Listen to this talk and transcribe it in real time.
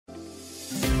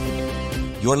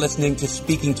You're listening to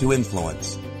Speaking to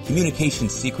Influence, Communication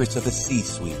Secrets of the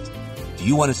C-Suite. Do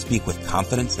you want to speak with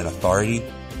confidence and authority,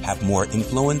 have more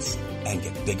influence, and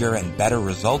get bigger and better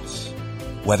results?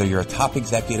 Whether you're a top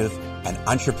executive, an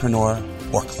entrepreneur,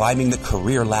 or climbing the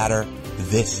career ladder,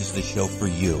 this is the show for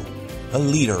you. A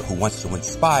leader who wants to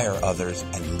inspire others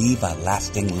and leave a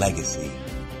lasting legacy.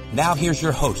 Now here's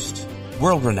your host,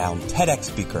 world-renowned TEDx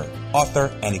speaker,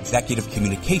 author, and executive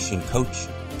communication coach,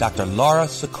 Dr. Laura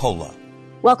Sicola.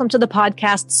 Welcome to the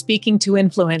podcast, Speaking to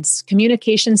Influence,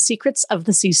 Communication Secrets of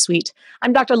the C-Suite.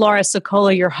 I'm Dr. Laura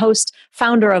Sicola, your host,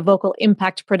 founder of Vocal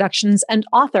Impact Productions, and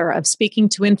author of Speaking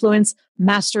to Influence,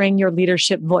 Mastering Your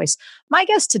Leadership Voice. My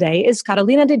guest today is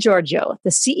Carolina De Giorgio, the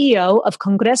CEO of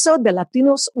Congreso de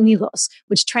Latinos Unidos,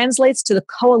 which translates to the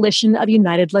Coalition of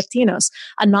United Latinos,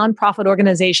 a nonprofit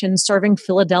organization serving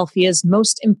Philadelphia's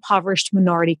most impoverished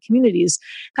minority communities.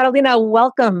 Carolina,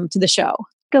 welcome to the show.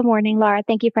 Good morning, Laura.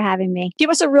 Thank you for having me. Give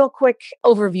us a real quick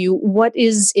overview. What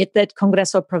is it that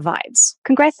Congreso provides?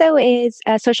 Congreso is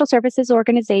a social services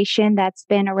organization that's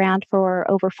been around for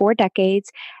over 4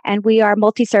 decades, and we are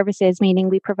multi-services, meaning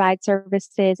we provide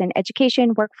services in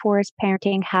education, workforce,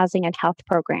 parenting, housing, and health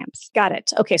programs. Got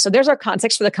it. Okay, so there's our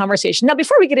context for the conversation. Now,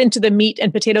 before we get into the meat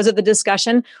and potatoes of the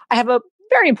discussion, I have a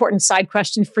very important side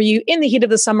question for you. In the heat of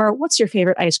the summer, what's your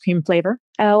favorite ice cream flavor?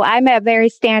 Oh, I'm a very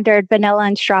standard vanilla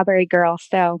and strawberry girl,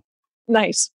 so.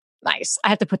 Nice. I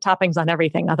have to put toppings on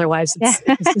everything. Otherwise, this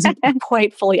isn't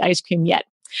quite fully ice cream yet.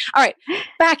 All right,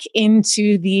 back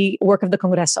into the work of the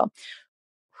Congreso.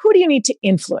 Who do you need to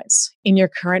influence in your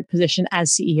current position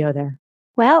as CEO there?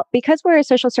 Well, because we're a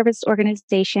social service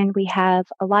organization, we have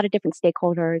a lot of different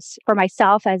stakeholders. For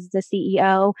myself as the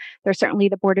CEO, there's certainly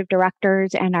the board of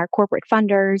directors and our corporate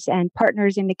funders and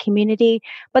partners in the community,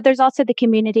 but there's also the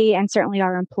community and certainly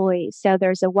our employees. So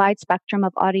there's a wide spectrum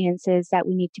of audiences that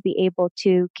we need to be able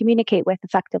to communicate with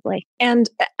effectively. And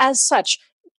as such,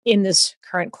 in this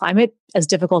current climate, as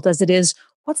difficult as it is,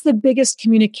 what's the biggest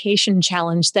communication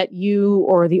challenge that you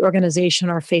or the organization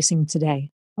are facing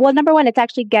today? Well, number one, it's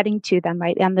actually getting to them,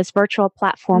 right? On this virtual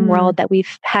platform world that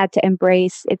we've had to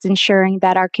embrace, it's ensuring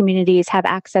that our communities have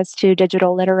access to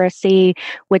digital literacy,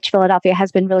 which Philadelphia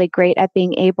has been really great at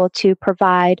being able to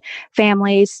provide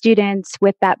families, students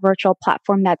with that virtual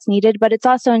platform that's needed. But it's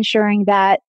also ensuring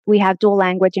that we have dual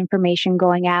language information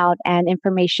going out and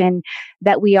information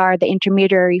that we are the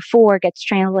intermediary for gets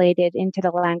translated into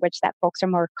the language that folks are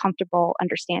more comfortable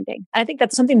understanding. I think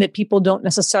that's something that people don't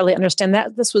necessarily understand.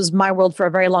 That this was my world for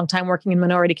a very long time, working in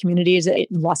minority communities in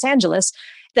Los Angeles,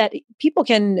 that people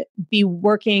can be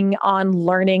working on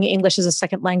learning English as a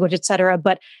second language, et cetera.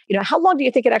 But how long do you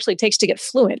think it actually takes to get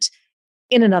fluent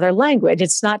in another language?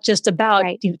 It's not just about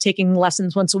taking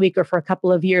lessons once a week or for a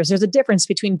couple of years. There's a difference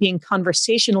between being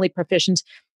conversationally proficient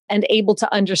and able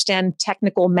to understand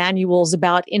technical manuals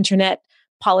about internet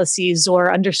policies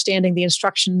or understanding the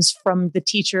instructions from the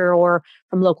teacher or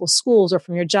from local schools or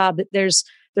from your job. There's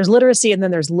literacy and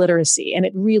then there's literacy. And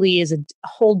it really is a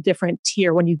whole different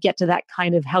tier when you get to that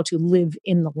kind of how to live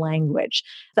in the language.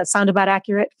 Does that sound about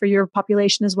accurate for your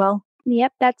population as well?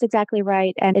 Yep, that's exactly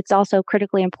right. And it's also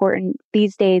critically important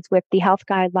these days with the health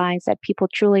guidelines that people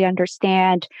truly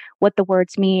understand what the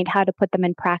words mean, how to put them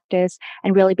in practice,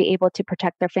 and really be able to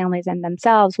protect their families and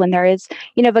themselves when there is,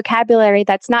 vocabulary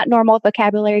that's not normal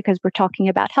vocabulary because we're talking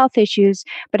about health issues,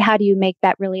 but how do you make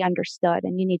that really understood?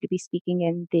 And you need to be speaking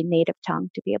in the native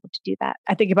tongue to be able to do that.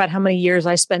 I think about how many years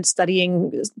I spent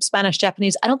studying Spanish,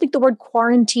 Japanese. I don't think the word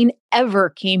quarantine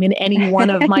ever came in any one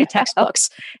of my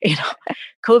textbooks.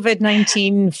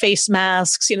 COVID-19 face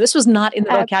masks. This was not in the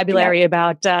vocabulary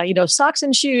about, socks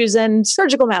and shoes and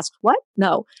surgical masks. What?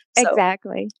 No. So,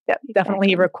 exactly.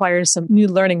 Definitely requires some new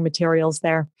learning materials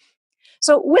there.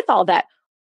 So with all that,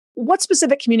 what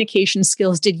specific communication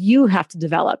skills did you have to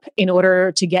develop in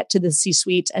order to get to the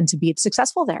C-suite and to be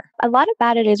successful there? A lot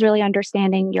about it is really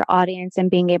understanding your audience and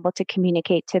being able to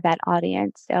communicate to that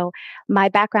audience. So my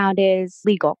background is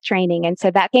legal training. And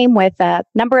so that came with a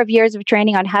number of years of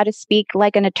training on how to speak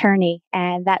like an attorney.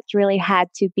 And that's really had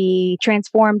to be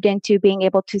transformed into being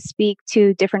able to speak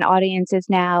to different audiences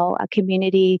now, a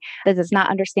community that does not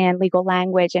understand legal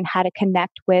language, and how to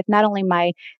connect with not only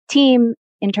my team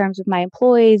in terms of my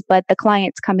employees, but the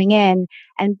clients coming in,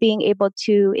 and being able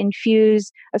to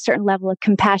infuse a certain level of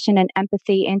compassion and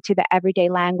empathy into the everyday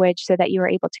language so that you are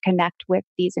able to connect with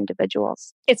these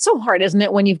individuals. It's so hard, isn't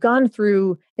it, when you've gone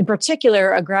through, in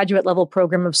particular, a graduate level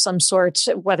program of some sort,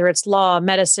 whether it's law,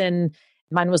 medicine,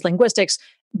 mine was linguistics,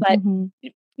 but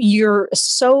you're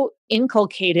so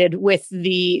inculcated with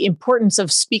the importance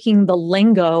of speaking the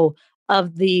lingo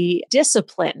of the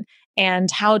discipline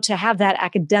and how to have that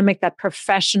academic, that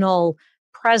professional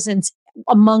presence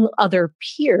among other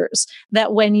peers,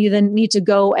 that when you then need to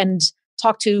go and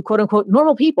talk to quote unquote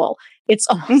normal people, it's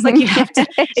almost like you have to,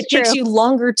 it takes you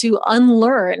longer to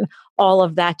unlearn all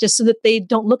of that just so that they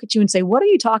don't look at you and say, what are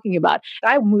you talking about?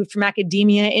 I moved from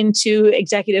academia into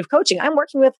executive coaching. I'm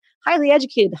working with highly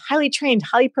educated, highly trained,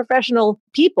 highly professional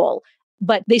people,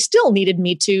 but they still needed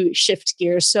me to shift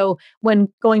gears. So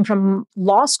when going from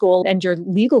law school and your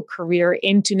legal career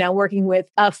into now working with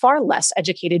a far less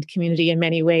educated community in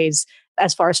many ways,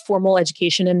 as far as formal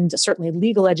education and certainly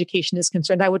legal education is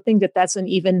concerned, I would think that that's an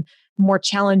even more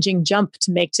challenging jump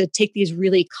to make, to take these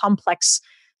really complex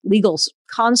legal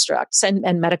constructs and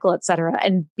medical, et cetera,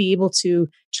 and be able to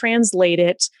translate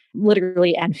it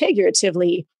literally and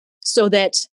figuratively so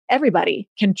that everybody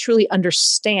can truly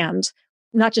understand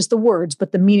not just the words,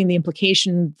 but the meaning, the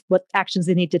implication, what actions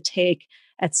they need to take,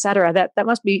 et cetera. That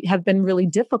must have been really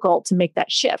difficult to make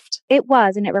that shift. It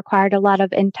was, and it required a lot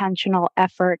of intentional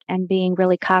effort and being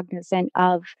really cognizant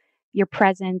of your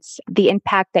presence, the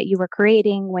impact that you were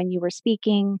creating when you were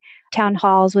speaking. Town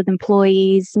halls with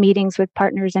employees, meetings with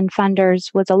partners and funders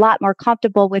was a lot more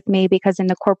comfortable with me because in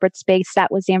the corporate space,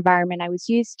 that was the environment I was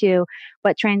used to.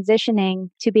 But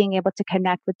transitioning to being able to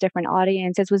connect with different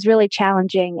audiences was really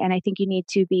challenging. And I think you need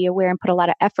to be aware and put a lot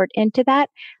of effort into that.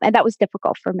 And that was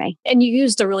difficult for me. And you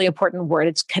used a really important word.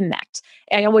 It's connect.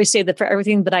 I always say that for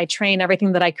everything that I train,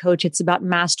 everything that I coach, it's about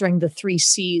mastering the 3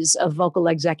 C's of vocal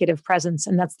executive presence.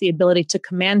 And that's the ability to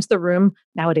command the room,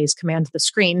 nowadays command the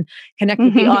screen, connect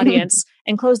with the audience,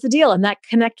 and close the deal. And that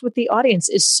connect with the audience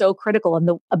is so critical. And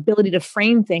the ability to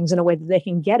frame things in a way that they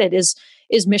can get it is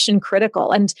mission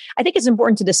critical. And I think it's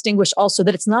important to distinguish also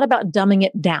that it's not about dumbing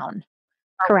it down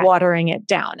or Correct. watering it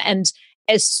down. And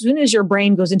as soon as your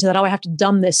brain goes into that, oh, I have to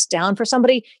dumb this down for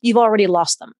somebody, you've already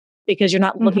lost them because you're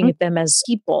not looking at them as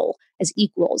people, as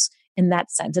equals in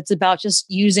that sense. It's about just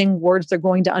using words they're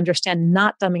going to understand,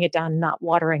 not dumbing it down, not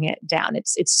watering it down.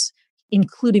 It's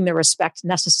including the respect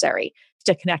necessary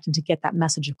to connect and to get that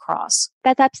message across.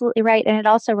 That's absolutely right. And it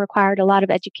also required a lot of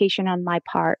education on my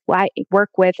part. I work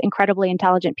with incredibly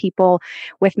intelligent people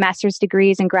with master's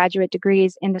degrees and graduate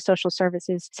degrees in the social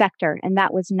services sector. And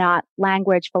that was not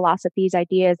language, philosophies,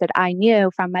 ideas that I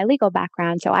knew from my legal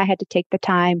background. So I had to take the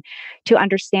time to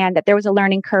understand that there was a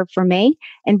learning curve for me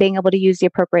in being able to use the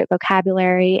appropriate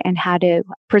vocabulary and how to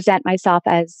present myself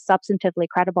as substantively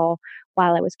credible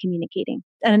while I was communicating.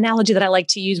 An analogy that I like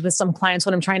to use with some clients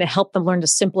when I'm trying to help them learn to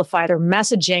simplify their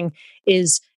messaging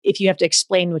is if you have to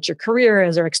explain what your career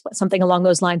is or something along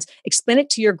those lines, explain it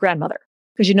to your grandmother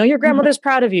because you know your grandmother's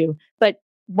proud of you. But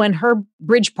when her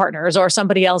bridge partners or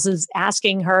somebody else is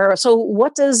asking her, so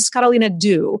what does Carolina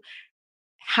do?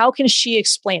 How can she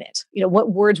explain it?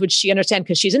 What words would she understand?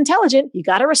 Because she's intelligent. You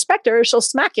got to respect her. She'll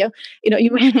smack you.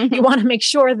 You want to make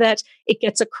sure that it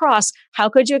gets across. How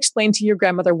could you explain to your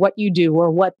grandmother what you do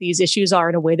or what these issues are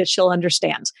in a way that she'll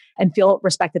understand and feel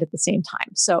respected at the same time?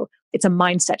 So it's a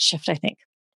mindset shift, I think.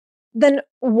 Then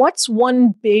what's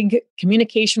one big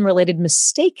communication related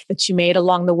mistake that you made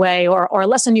along the way or a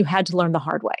lesson you had to learn the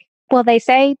hard way? Well, they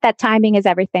say that timing is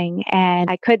everything, and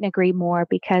I couldn't agree more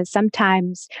because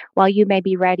sometimes while you may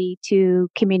be ready to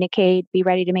communicate, be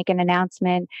ready to make an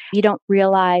announcement, you don't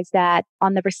realize that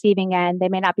on the receiving end, they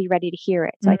may not be ready to hear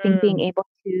it. So I think being able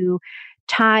to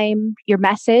time your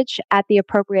message at the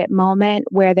appropriate moment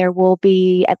where there will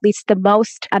be at least the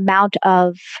most amount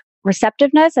of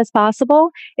receptiveness as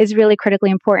possible is really critically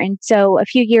important. So a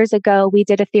few years ago, we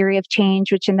did a theory of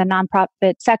change, which in the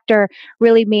nonprofit sector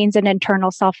really means an internal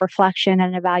self-reflection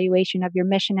and evaluation of your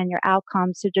mission and your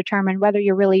outcomes to determine whether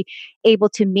you're really able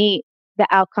to meet the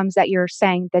outcomes that you're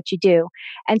saying that you do.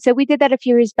 And so we did that a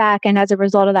few years back. And as a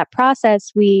result of that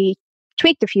process, we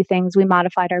tweaked a few things. We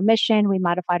modified our mission. We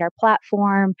modified our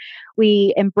platform.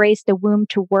 We embraced the Womb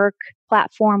to Work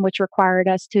platform, which required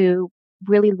us to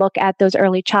really look at those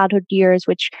early childhood years,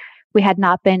 which we had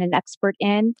not been an expert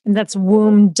in. And that's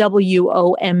womb,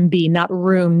 W-O-M-B, not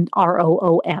room,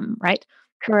 R-O-O-M, right?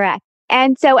 Correct.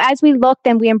 And so as we looked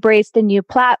and we embraced the new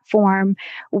platform,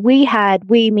 we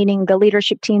meaning the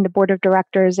leadership team, the board of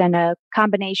directors, and a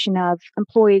combination of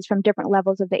employees from different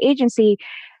levels of the agency,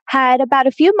 had about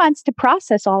a few months to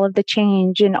process all of the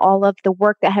change and all of the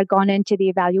work that had gone into the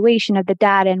evaluation of the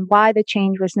data and why the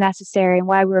change was necessary and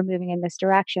why we were moving in this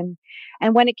direction.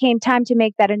 And when it came time to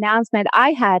make that announcement,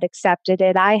 I had accepted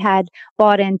it. I had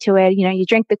bought into it. You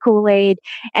drink the Kool-Aid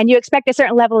and you expect a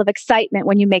certain level of excitement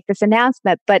when you make this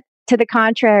announcement. But to the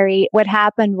contrary, what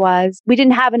happened was we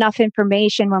didn't have enough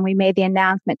information when we made the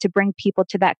announcement to bring people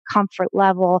to that comfort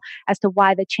level as to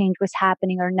why the change was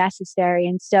happening or necessary.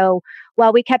 And so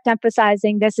while we kept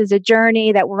emphasizing this is a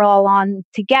journey that we're all on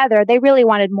together, they really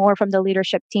wanted more from the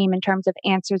leadership team in terms of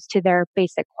answers to their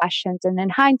basic questions. And in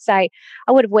hindsight,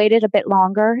 I would have waited a bit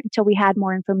longer until we had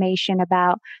more information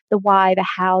about the why, the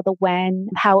how, the when,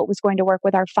 how it was going to work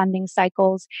with our funding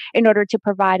cycles in order to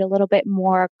provide a little bit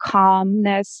more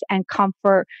calmness and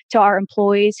comfort to our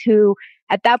employees who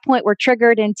at that point were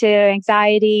triggered into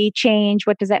anxiety, change.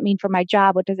 What does that mean for my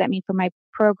job? What does that mean for my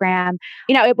program?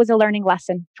 It was a learning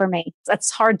lesson for me.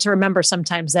 That's hard to remember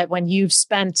sometimes, that when you've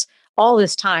spent all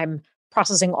this time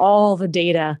processing all the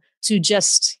data to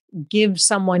just give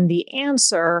someone the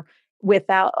answer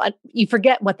without, you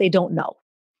forget what they don't know.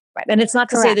 Right. And it's not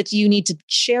to say that you need to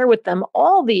share with them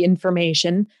all the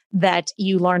information that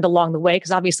you learned along the way,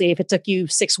 because obviously if it took you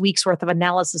 6 weeks worth of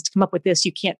analysis to come up with this,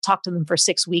 you can't talk to them for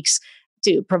 6 weeks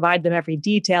to provide them every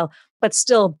detail, but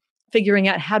still figuring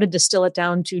out how to distill it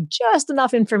down to just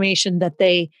enough information that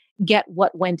they get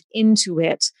what went into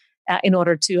it in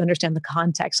order to understand the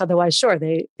context. Otherwise, sure,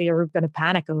 they are going to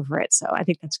panic over it. So I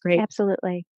think that's great.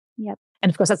 Absolutely. Yep. And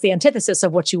of course, that's the antithesis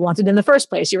of what you wanted in the first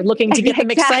place. You're looking to get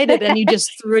them excited and you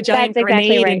just threw a giant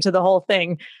grenade into the whole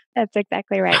thing. That's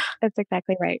exactly right. That's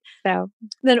exactly right. So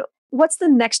then what's the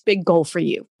next big goal for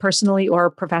you, personally or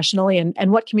professionally?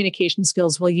 And what communication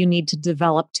skills will you need to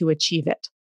develop to achieve it?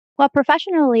 Well,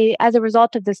 professionally, as a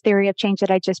result of this theory of change that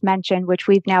I just mentioned, which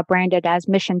we've now branded as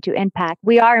Mission to Impact,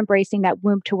 we are embracing that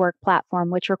Womb to Work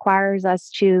platform, which requires us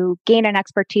to gain an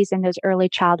expertise in those early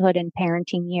childhood and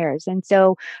parenting years. And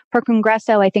so for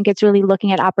Congresso, I think it's really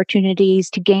looking at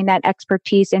opportunities to gain that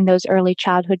expertise in those early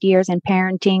childhood years and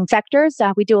parenting sectors.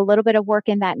 We do a little bit of work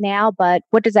in that now, but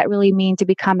what does that really mean to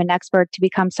become an expert, to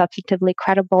become substantively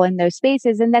credible in those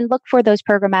spaces, and then look for those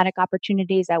programmatic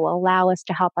opportunities that will allow us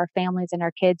to help our families and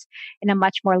our kids in a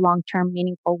much more long-term,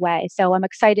 meaningful way. So I'm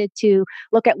excited to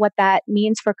look at what that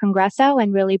means for Congresso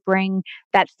and really bring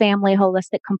that family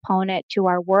holistic component to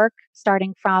our work,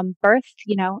 starting from birth,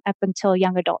 up until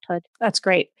young adulthood. That's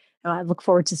great. I look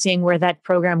forward to seeing where that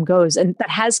program goes. And that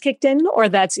has kicked in, or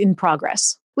that's in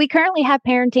progress? We currently have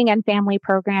parenting and family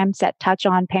programs that touch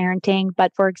on parenting.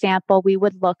 But for example, we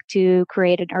would look to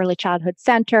create an early childhood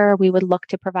center. We would look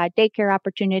to provide daycare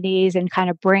opportunities and kind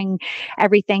of bring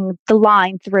everything, the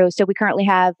line through. So we currently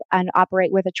have and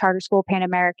operate with a charter school, Pan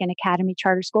American Academy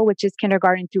Charter School, which is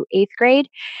kindergarten through 8th grade.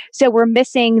 So we're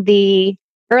missing the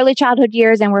early childhood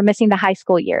years and we're missing the high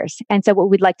school years. And so what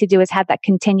we'd like to do is have that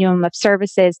continuum of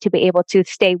services to be able to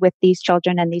stay with these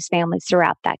children and these families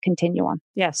throughout that continuum.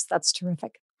 Yes, that's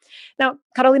terrific. Now,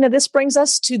 Carolina, this brings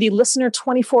us to the Listener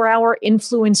 24-Hour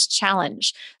Influence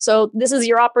Challenge. So this is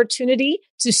your opportunity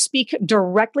to speak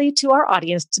directly to our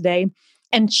audience today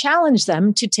and challenge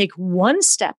them to take one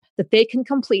step that they can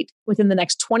complete within the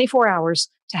next 24 hours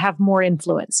to have more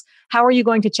influence. How are you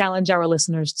going to challenge our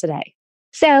listeners today?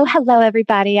 So, hello,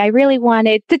 everybody. I really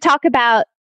wanted to talk about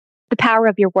the power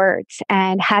of your words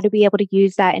and how to be able to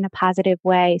use that in a positive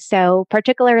way. So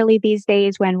particularly these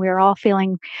days when we're all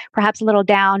feeling perhaps a little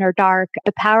down or dark,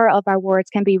 the power of our words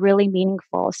can be really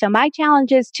meaningful. So my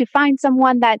challenge is to find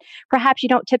someone that perhaps you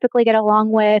don't typically get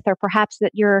along with, or perhaps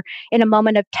that you're in a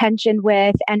moment of tension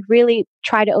with, and really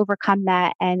try to overcome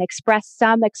that and express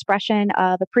some expression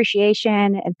of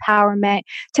appreciation, empowerment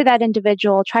to that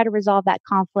individual. Try to resolve that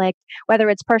conflict, whether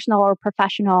it's personal or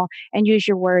professional, and use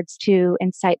your words to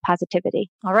incite positivity.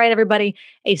 All right, everybody,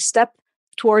 a step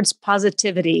towards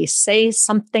positivity. Say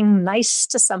something nice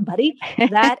to somebody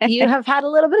that you have had a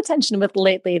little bit of tension with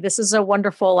lately. This is a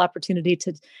wonderful opportunity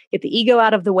to get the ego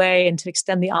out of the way and to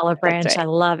extend the olive branch. Right. I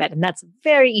love it. And that's a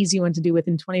very easy one to do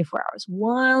within 24 hours.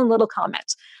 One little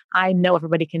comment. I know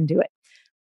everybody can do it.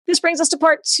 This brings us to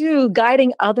part 2,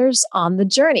 guiding others on the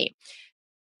journey.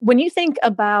 When you think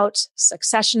about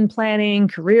succession planning,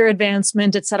 career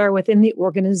advancement, et cetera, within the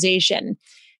organization,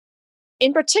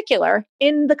 in particular,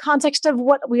 in the context of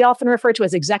what we often refer to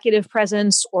as executive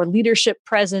presence or leadership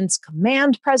presence,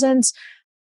 command presence,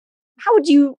 how would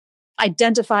you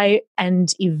identify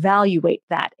and evaluate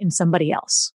that in somebody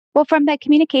else? Well, from that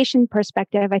communication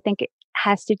perspective, I think it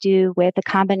has to do with a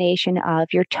combination of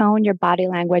your tone, your body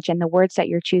language, and the words that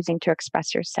you're choosing to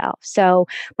express yourself. So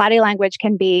body language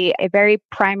can be a very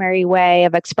primary way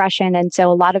of expression. And so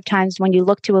a lot of times when you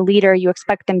look to a leader, you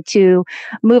expect them to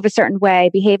move a certain way,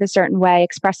 behave a certain way,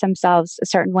 express themselves a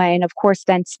certain way, and of course,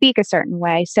 then speak a certain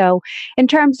way. So in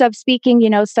terms of speaking,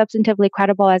 substantively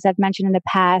credible, as I've mentioned in the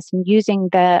past, and using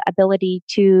the ability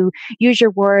to use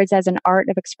your words as an art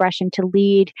of expression to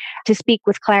lead, to speak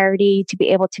with clarity, to be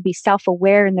able to be self-aware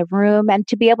in the room, and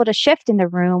to be able to shift in the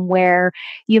room where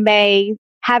you may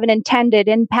have an intended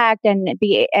impact and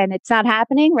it's not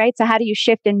happening, right? So how do you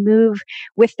shift and move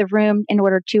with the room in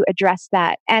order to address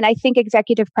that? And I think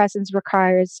executive presence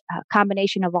requires a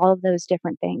combination of all of those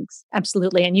different things.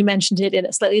 Absolutely. And you mentioned it in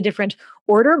a slightly different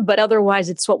order, but otherwise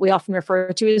it's what we often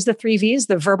refer to as the 3 V's,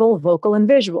 the verbal, vocal, and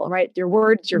visual, right? Your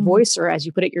words, your voice, or as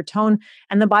you put it, your tone,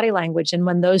 and the body language. And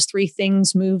when those 3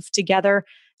 things move together,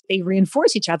 they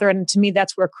reinforce each other. And to me,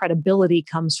 that's where credibility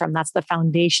comes from. That's the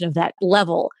foundation of that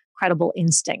level, credible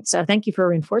instinct. So thank you for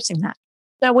reinforcing that.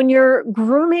 Now, when you're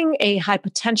grooming a high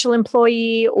potential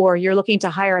employee or you're looking to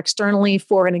hire externally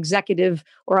for an executive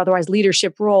or otherwise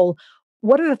leadership role,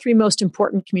 what are the 3 most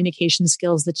important communication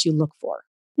skills that you look for?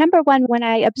 Number one, when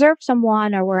I observe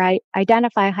someone or where I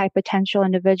identify a high potential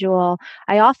individual,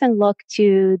 I often look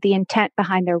to the intent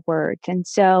behind their words. And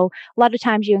so a lot of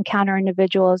times you encounter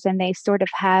individuals and they sort of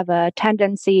have a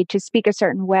tendency to speak a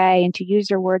certain way and to use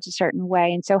their words a certain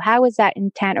way. And so how is that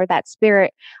intent or that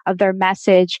spirit of their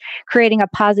message creating a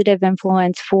positive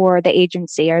influence for the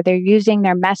agency? Are they using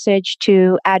their message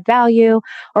to add value,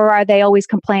 or are they always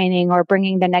complaining or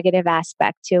bringing the negative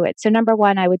aspect to it? So number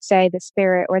one, I would say the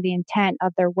spirit or the intent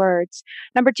of their words.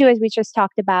 Number two, as we just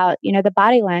talked about, the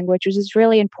body language, which is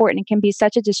really important. It can be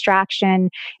such a distraction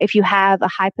if you have a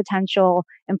high potential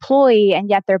employee and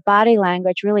yet their body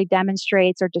language really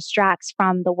demonstrates or distracts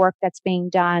from the work that's being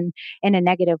done in a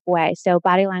negative way. So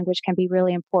body language can be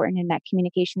really important in that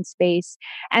communication space.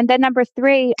 And then number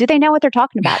three, do they know what they're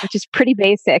talking about, which is pretty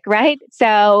basic, right?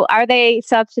 So are they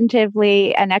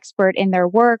substantively an expert in their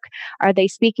work? Are they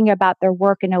speaking about their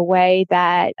work in a way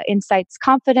that incites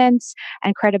confidence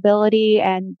and credibility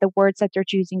and the words that they're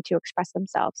choosing to express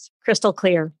themselves? Crystal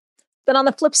clear. Then on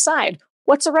the flip side,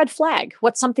 what's a red flag?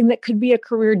 What's something that could be a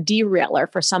career derailer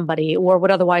for somebody or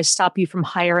would otherwise stop you from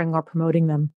hiring or promoting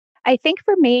them? I think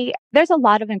for me, there's a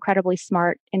lot of incredibly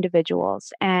smart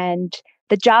individuals, and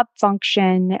the job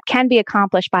function can be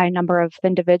accomplished by a number of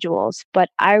individuals, but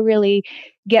I really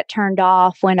get turned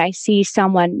off when I see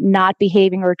someone not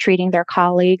behaving or treating their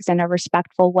colleagues in a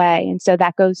respectful way. And so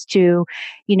that goes to,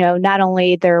 not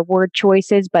only their word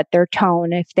choices, but their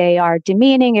tone. If they are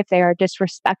demeaning, if they are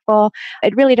disrespectful,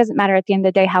 it really doesn't matter at the end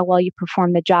of the day how well you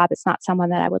perform the job. It's not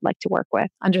someone that I would like to work with.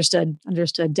 Understood.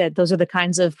 Those are the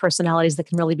kinds of personalities that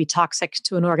can really be toxic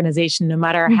to an organization, no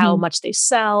matter how much they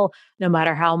sell, no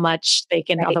matter how much they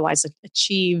can otherwise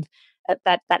achieve.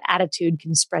 That attitude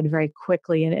can spread very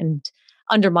quickly and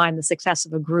undermine the success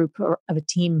of a group or of a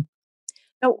team.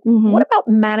 Now, what about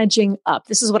managing up?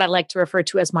 This is what I like to refer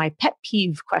to as my pet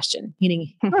peeve question,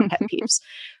 meaning your pet peeves.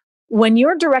 When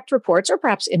your direct reports, or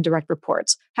perhaps indirect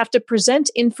reports, have to present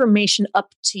information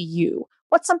up to you,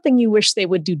 what's something you wish they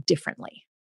would do differently?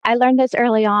 I learned this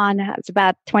early on. I was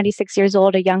about 26 years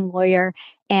old, a young lawyer,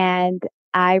 and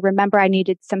I remember I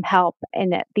needed some help in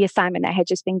the assignment I had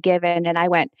just been given. And I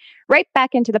went right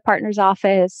back into the partner's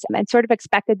office and sort of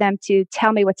expected them to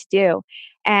tell me what to do.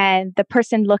 And the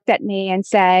person looked at me and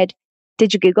said,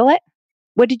 "Did you Google it?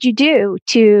 What did you do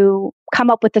to come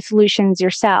up with the solutions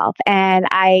yourself?" And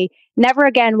I never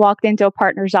again walked into a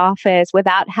partner's office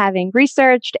without having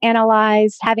researched,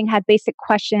 analyzed, having had basic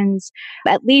questions,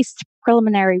 at least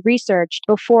preliminary research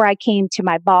before I came to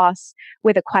my boss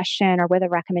with a question or with a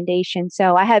recommendation.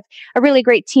 So I have a really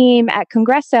great team at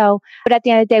Congresso, but at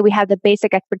the end of the day, we have the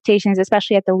basic expectations,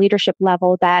 especially at the leadership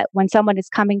level, that when someone is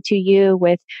coming to you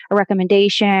with a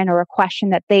recommendation or a question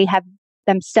that they have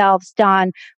themselves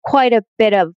done quite a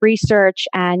bit of research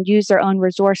and use their own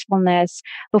resourcefulness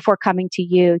before coming to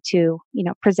you to,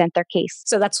 present their case.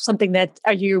 So that's something that,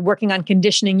 are you working on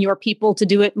conditioning your people to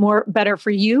do it better for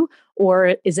you?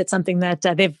 Or is it something that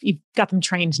you've got them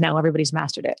trained now, everybody's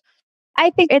mastered it? I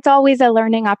think it's always a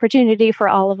learning opportunity for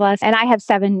all of us. And I have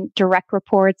 7 direct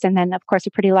reports and then, of course,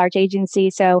 a pretty large agency.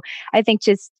 So I think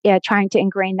just trying to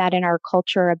ingrain that in our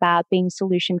culture about being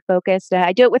solution focused.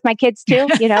 I do it with my kids too.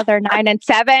 They're 9 and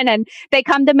 7 and they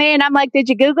come to me and I'm like, "Did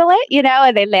you Google it?"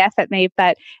 And they laugh at me,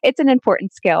 but it's an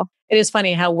important skill. It is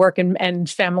funny how work and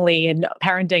family and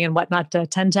parenting and whatnot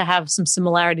tend to have some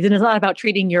similarities. And it's not about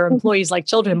treating your employees like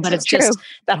children, but it's just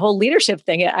that whole leadership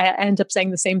thing. I end up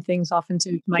saying the same things often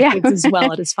to my kids as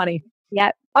well. It is funny.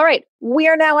 Yeah. All right. We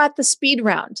are now at the speed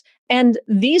round. And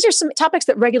these are some topics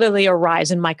that regularly arise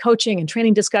in my coaching and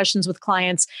training discussions with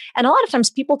clients. And a lot of times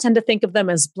people tend to think of them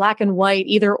as black and white,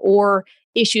 either or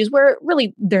issues, where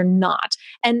really they're not.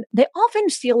 And they often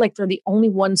feel like they're the only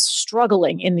ones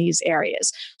struggling in these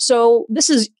areas. So this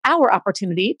is our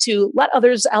opportunity to let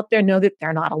others out there know that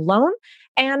they're not alone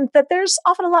and that there's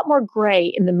often a lot more gray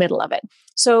in the middle of it.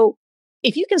 So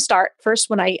if you can start first,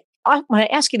 when I when I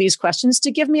ask you these questions,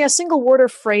 to give me a single word or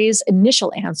phrase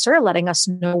initial answer, letting us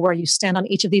know where you stand on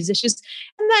each of these issues.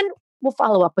 And then we'll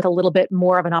follow up with a little bit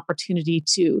more of an opportunity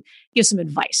to give some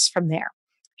advice from there.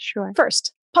 Sure.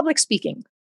 First, public speaking.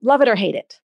 Love it or hate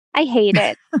it? I hate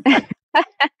it.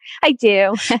 I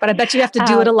do. But I bet you have to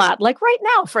do it a lot, like right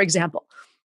now, for example.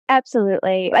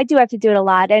 Absolutely. I do have to do it a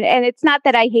lot. And it's not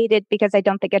that I hate it because I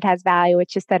don't think it has value.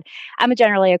 It's just that I'm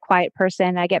generally a quiet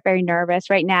person. I get very nervous.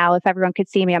 Right now, if everyone could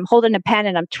see me, I'm holding a pen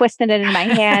and I'm twisting it in my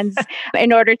hands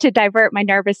in order to divert my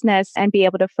nervousness and be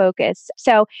able to focus.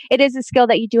 So it is a skill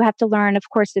that you do have to learn. Of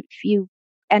course, if you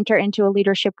enter into a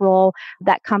leadership role,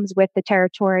 that comes with the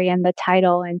territory and the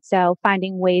title. And so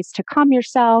finding ways to calm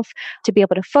yourself, to be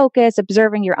able to focus,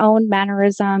 observing your own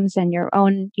mannerisms and your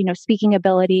own, speaking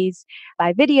abilities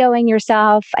by videoing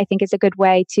yourself, I think is a good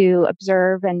way to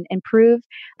observe and improve.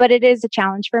 But it is a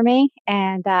challenge for me.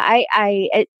 And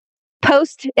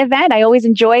post event, I always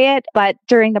enjoy it, but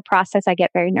during the process, I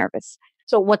get very nervous.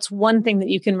 So what's one thing that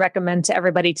you can recommend to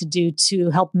everybody to do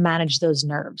to help manage those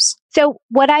nerves? So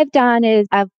what I've done is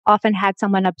I've often had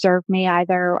someone observe me.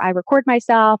 Either I record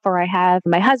myself or I have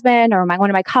my husband or one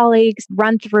of my colleagues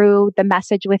run through the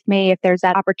message with me if there's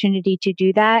that opportunity to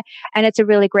do that. And it's a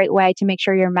really great way to make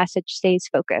sure your message stays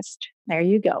focused. There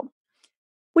you go.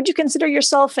 Would you consider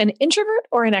yourself an introvert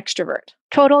or an extrovert?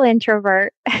 Total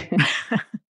introvert.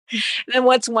 Then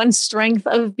what's one strength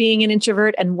of being an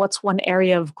introvert and what's one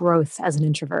area of growth as an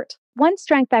introvert? One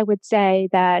strength I would say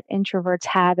that introverts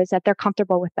have is that they're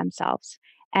comfortable with themselves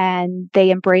and they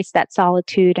embrace that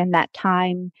solitude and that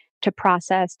time to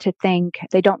process, to think.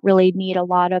 They don't really need a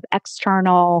lot of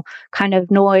external kind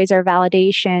of noise or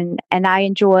validation. And I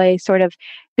enjoy sort of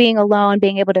being alone,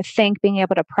 being able to think, being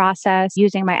able to process,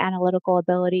 using my analytical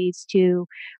abilities to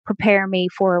prepare me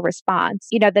for a response.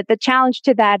 That the challenge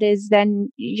to that is then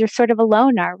you're sort of a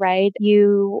loner, right?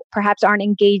 You perhaps aren't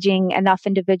engaging enough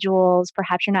individuals.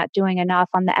 Perhaps you're not doing enough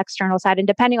on the external side. And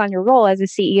depending on your role as a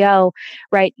CEO,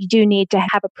 right, you do need to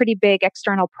have a pretty big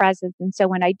external presence. And so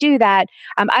when I do that,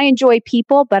 I enjoy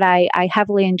people, but I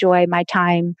heavily enjoy my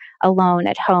time alone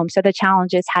at home. So the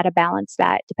challenge is how to balance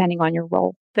that depending on your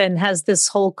role. Then has this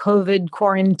whole COVID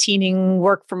quarantining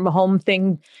work from home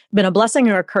thing been a blessing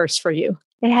or a curse for you?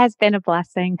 It has been a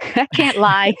blessing. I can't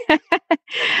lie.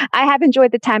 I have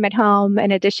enjoyed the time at home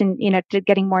in addition, to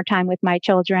getting more time with my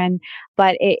children,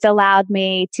 but it's allowed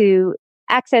me to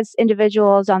access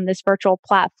individuals on this virtual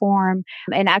platform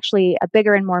in actually a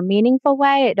bigger and more meaningful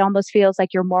way. It almost feels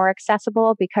like you're more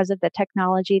accessible because of the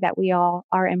technology that we all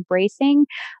are embracing.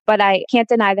 But I can't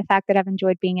deny the fact that I've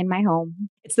enjoyed being in my home.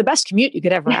 It's the best commute you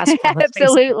could ever ask for.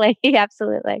 Absolutely.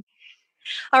 Absolutely.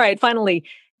 All right. Finally,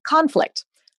 conflict.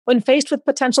 When faced with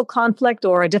potential conflict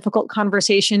or a difficult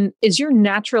conversation, is your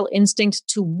natural instinct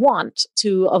to want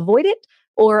to avoid it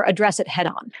or address it head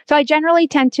on? So I generally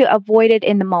tend to avoid it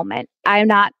in the moment. I'm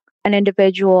not an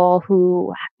individual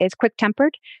who is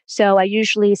quick-tempered. So I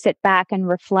usually sit back and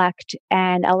reflect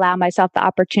and allow myself the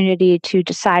opportunity to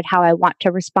decide how I want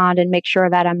to respond and make sure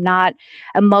that I'm not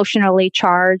emotionally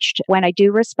charged when I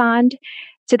do respond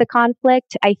to the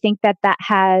conflict. I think that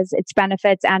has its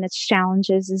benefits and its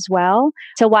challenges as well.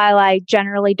 So while I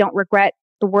generally don't regret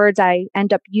the words I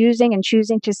end up using and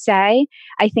choosing to say,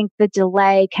 I think the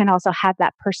delay can also have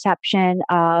that perception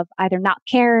of either not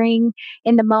caring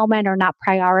in the moment or not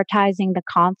prioritizing the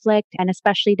conflict. And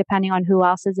especially depending on who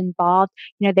else is involved,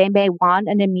 they may want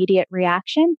an immediate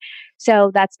reaction.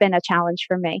 So that's been a challenge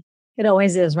for me. It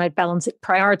always is, right?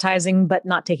 Prioritizing, but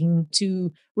not taking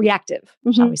too reactive,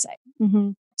 shall we say.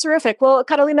 Mm-hmm. Terrific. Well,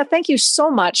 Carolina, thank you so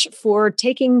much for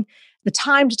taking the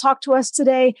time to talk to us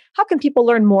today. How can people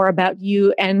learn more about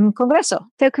you and Congreso?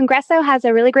 So Congreso has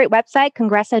a really great website,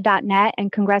 congreso.net,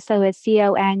 and Congreso is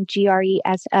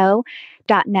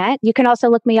CONGRESO.net. You can also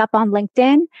look me up on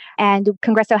LinkedIn, and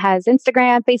Congreso has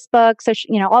Instagram, Facebook,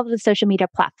 all of the social media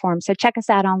platforms. So check us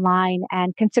out online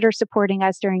and consider supporting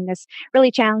us during this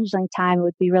really challenging time. It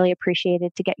would be really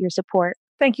appreciated to get your support.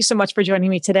 Thank you so much for joining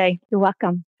me today. You're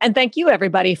welcome. And thank you,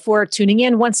 everybody, for tuning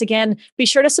in. Once again, be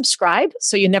sure to subscribe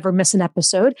so you never miss an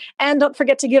episode. And don't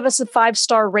forget to give us a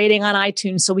 5-star rating on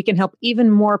iTunes so we can help even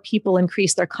more people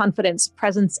increase their confidence,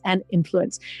 presence, and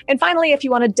influence. And finally, if you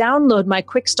want to download my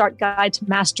quick start guide to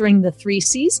mastering the 3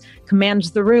 C's, command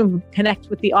the room,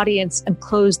 connect with the audience, and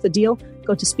close the deal,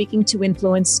 go to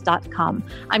speakingtoinfluence.com.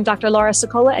 I'm Dr. Laura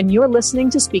Sicola, and you're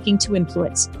listening to Speaking to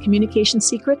Influence, Communication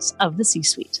Secrets of the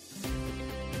C-Suite.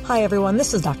 Hi, everyone.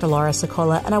 This is Dr. Laura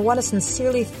Sicola, and I want to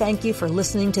sincerely thank you for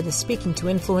listening to the Speaking to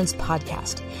Influence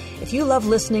podcast. If you love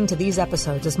listening to these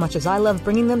episodes as much as I love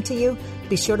bringing them to you,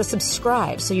 be sure to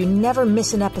subscribe so you never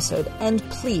miss an episode. And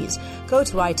please go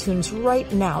to iTunes right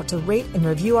now to rate and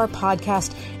review our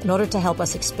podcast in order to help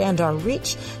us expand our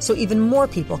reach so even more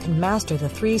people can master the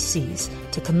 3 C's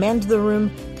to command the room,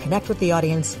 connect with the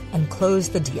audience, and close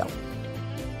the deal.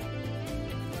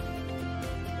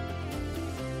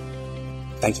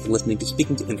 Thanks for listening to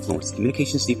Speaking to Influence,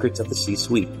 Communication Secrets of the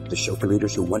C-Suite, the show for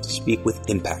leaders who want to speak with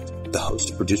impact. The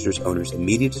hosts, producers, owners, and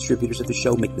media distributors of the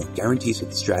show make no guarantees that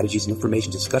the strategies and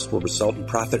information discussed will result in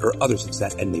profit or other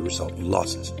success and may result in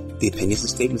losses. The opinions and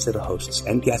statements of the hosts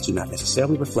and guests do not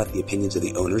necessarily reflect the opinions of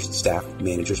the owners, staff,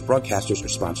 managers, broadcasters, or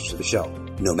sponsors of the show.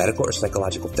 No medical or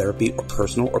psychological therapy or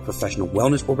personal or professional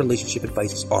wellness or relationship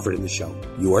advice is offered in the show.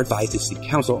 You are advised to seek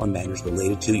counsel on matters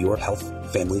related to your health,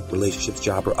 family, relationships,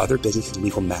 job, or other business and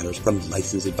legal matters from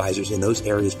licensed advisors in those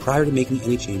areas prior to making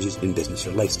any changes in business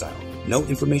or lifestyle. No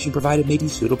information provided may be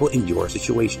suitable in your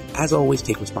situation. As always,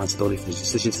 take responsibility for the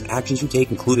decisions and actions you take,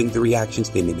 including the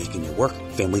reactions they may make in your work,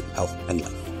 family, health, and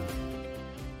life.